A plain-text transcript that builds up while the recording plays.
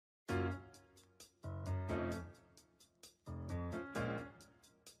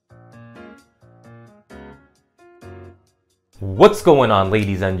What's going on,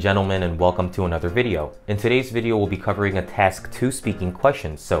 ladies and gentlemen, and welcome to another video. In today's video, we'll be covering a task 2 speaking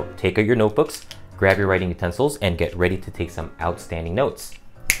questions. So take out your notebooks, grab your writing utensils, and get ready to take some outstanding notes.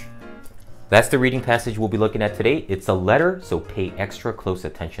 That's the reading passage we'll be looking at today. It's a letter, so pay extra close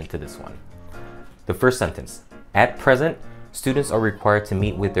attention to this one. The first sentence: at present, students are required to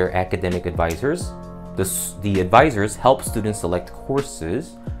meet with their academic advisors. The advisors help students select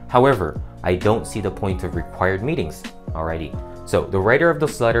courses. However, I don't see the point of required meetings. Alrighty, so the writer of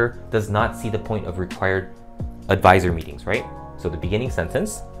this letter does not see the point of required advisor meetings, right? So the beginning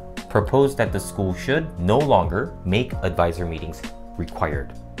sentence proposed that the school should no longer make advisor meetings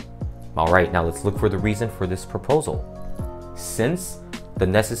required. Alright, now let's look for the reason for this proposal. Since the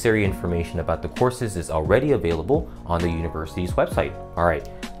necessary information about the courses is already available on the university's website. Alright,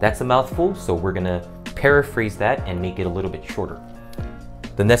 that's a mouthful, so we're gonna paraphrase that and make it a little bit shorter.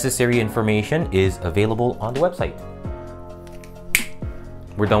 The necessary information is available on the website.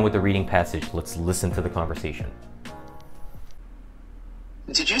 We're done with the reading passage. Let's listen to the conversation.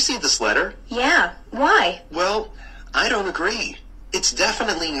 Did you see this letter? Yeah, why? Well, I don't agree. It's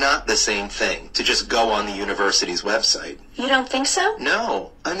definitely not the same thing to just go on the university's website. You don't think so?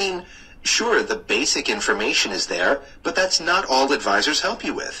 No. I mean, sure, the basic information is there, but that's not all advisors help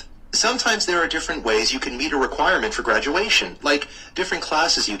you with. Sometimes there are different ways you can meet a requirement for graduation, like different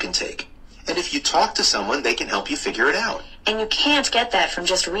classes you can take. And if you talk to someone, they can help you figure it out. And you can't get that from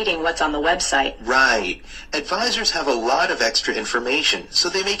just reading what's on the website. Right. Advisors have a lot of extra information, so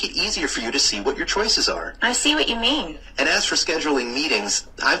they make it easier for you to see what your choices are. I see what you mean. And as for scheduling meetings,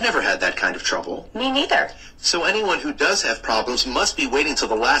 I've never had that kind of trouble. Me neither. So anyone who does have problems must be waiting till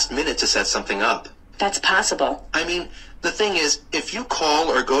the last minute to set something up. That's possible. I mean, the thing is, if you call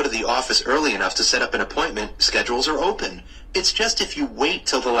or go to the office early enough to set up an appointment, schedules are open. It's just if you wait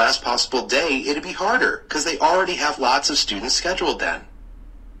till the last possible day, it'd be harder, because they already have lots of students scheduled then.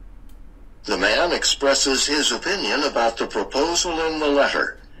 The man expresses his opinion about the proposal in the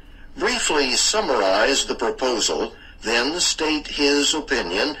letter. Briefly summarize the proposal, then state his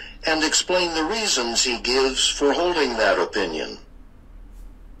opinion, and explain the reasons he gives for holding that opinion.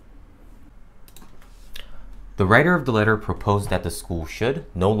 The writer of the letter proposed that the school should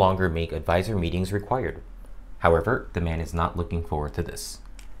no longer make advisor meetings required. However, the man is not looking forward to this.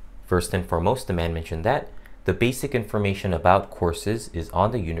 First and foremost, the man mentioned that the basic information about courses is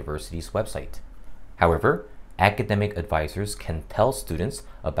on the university's website. However, academic advisors can tell students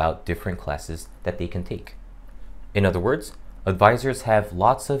about different classes that they can take. In other words, advisors have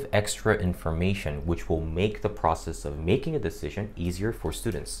lots of extra information which will make the process of making a decision easier for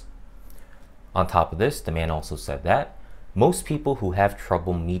students. On top of this, the man also said that most people who have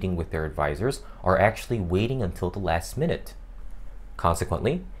trouble meeting with their advisors are actually waiting until the last minute.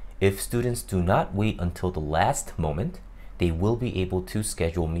 Consequently, if students do not wait until the last moment, they will be able to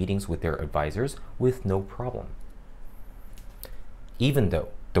schedule meetings with their advisors with no problem. Even though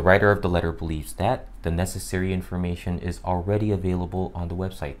the writer of the letter believes that the necessary information is already available on the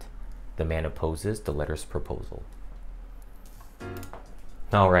website, the man opposes the letter's proposal.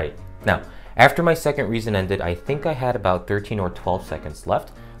 All right, now, after my second reason ended, I think I had about 13 or 12 seconds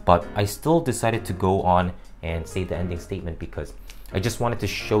left, but I still decided to go on and say the ending statement because I just wanted to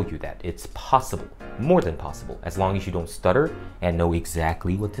show you that it's possible, more than possible, as long as you don't stutter and know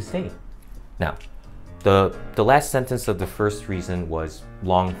exactly what to say. Now, the last sentence of the first reason was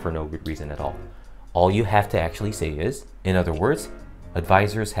long for no reason at all. All you have to actually say is, in other words,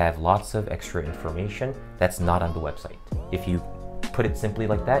 advisors have lots of extra information that's not on the website. If you put it simply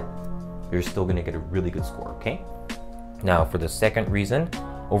like that, you're still going to get a really good score, okay? Now, for the second reason,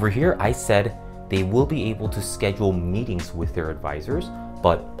 over here, I said they will be able to schedule meetings with their advisors,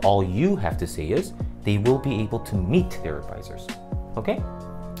 but all you have to say is they will be able to meet their advisors, okay?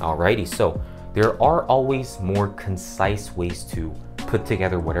 Alrighty, so there are always more concise ways to put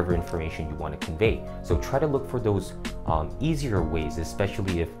together whatever information you want to convey. So try to look for those easier ways,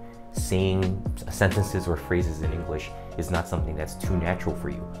 especially if saying sentences or phrases in English is not something that's too natural for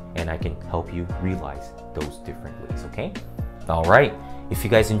you, and I can help you realize those different ways, okay? All right, if you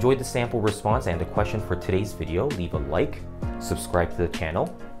guys enjoyed the sample response and the question for today's video, leave a like, subscribe to the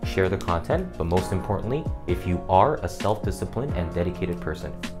channel, share the content, but most importantly, if you are a self-disciplined and dedicated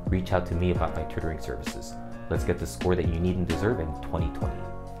person, reach out to me about my tutoring services. Let's get the score that you need and deserve in 2020.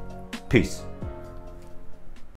 Peace.